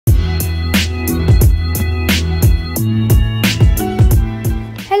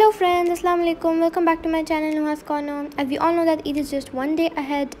Assalamu alaikum, welcome back to my channel Nuha's Corner. As we all know that Eid is just one day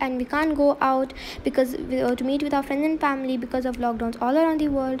ahead and we can't go out because to meet with our friends and family because of lockdowns all around the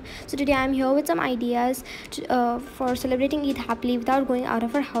world. So today I'm here with some ideas for celebrating Eid happily without going out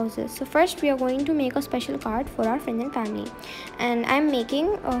of our houses. So first we are going to make a special card for our friends and family, and I'm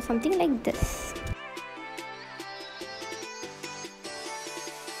making something like this.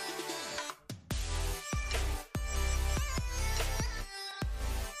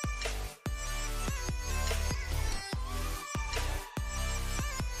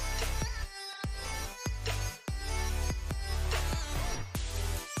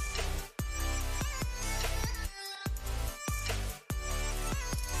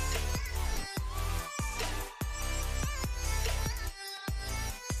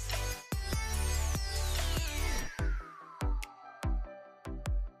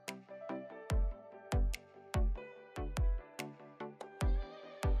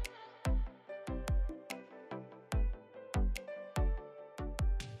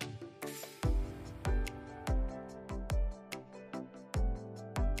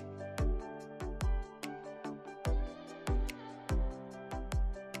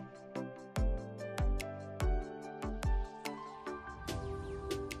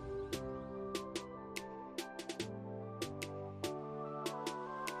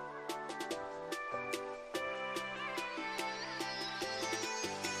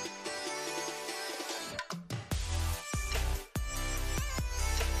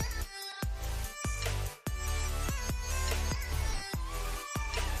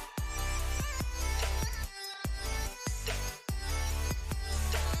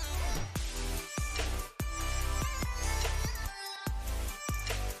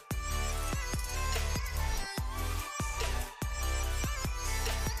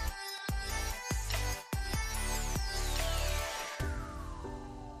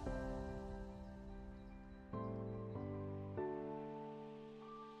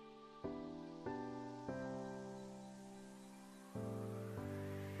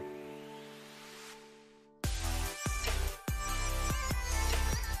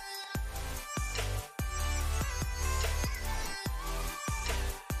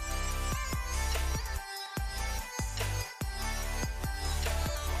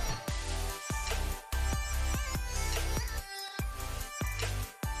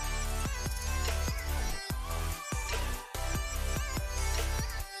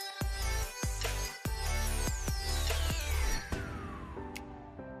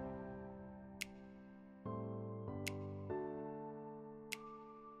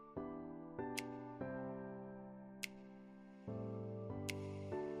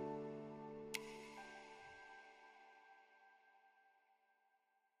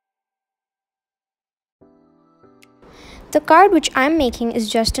 The card which I'm making is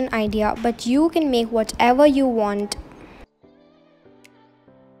just an idea, but you can make whatever you want.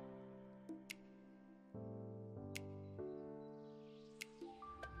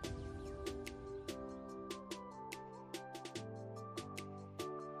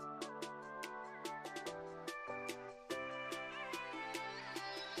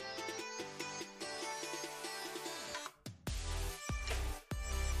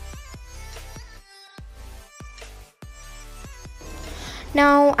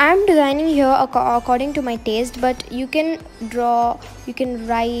 Now I'm designing here according to my taste, but you can draw, you can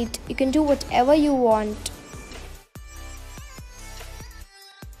write, you can do whatever you want.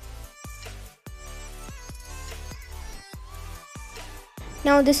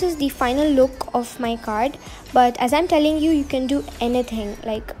 Now this is the final look of my card, but as I'm telling you, you can do anything,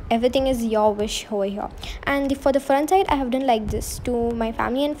 like everything is your wish over here. And for the front side I have done like this to my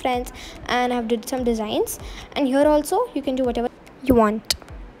family and friends, and I have did some designs, and here also you can do whatever you want.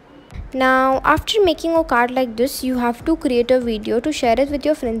 Now after making a card like this, you have to create a video to share it with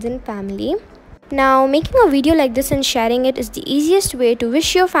your friends and family. Now making a video like this and sharing it is the easiest way to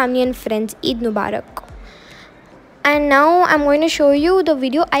wish your family and friends Eid Mubarak. And now I'm going to show you the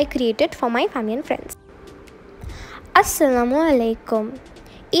video I created for my family and friends. Assalamu alaikum.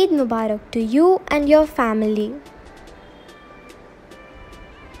 Eid Mubarak to you and your family.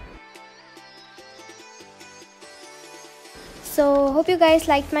 So hope you guys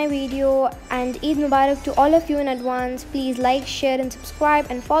liked my video, and Eid Mubarak to all of you in advance. Please like, share and subscribe,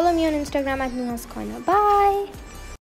 and follow me on Instagram at Nuha's Corner. Bye.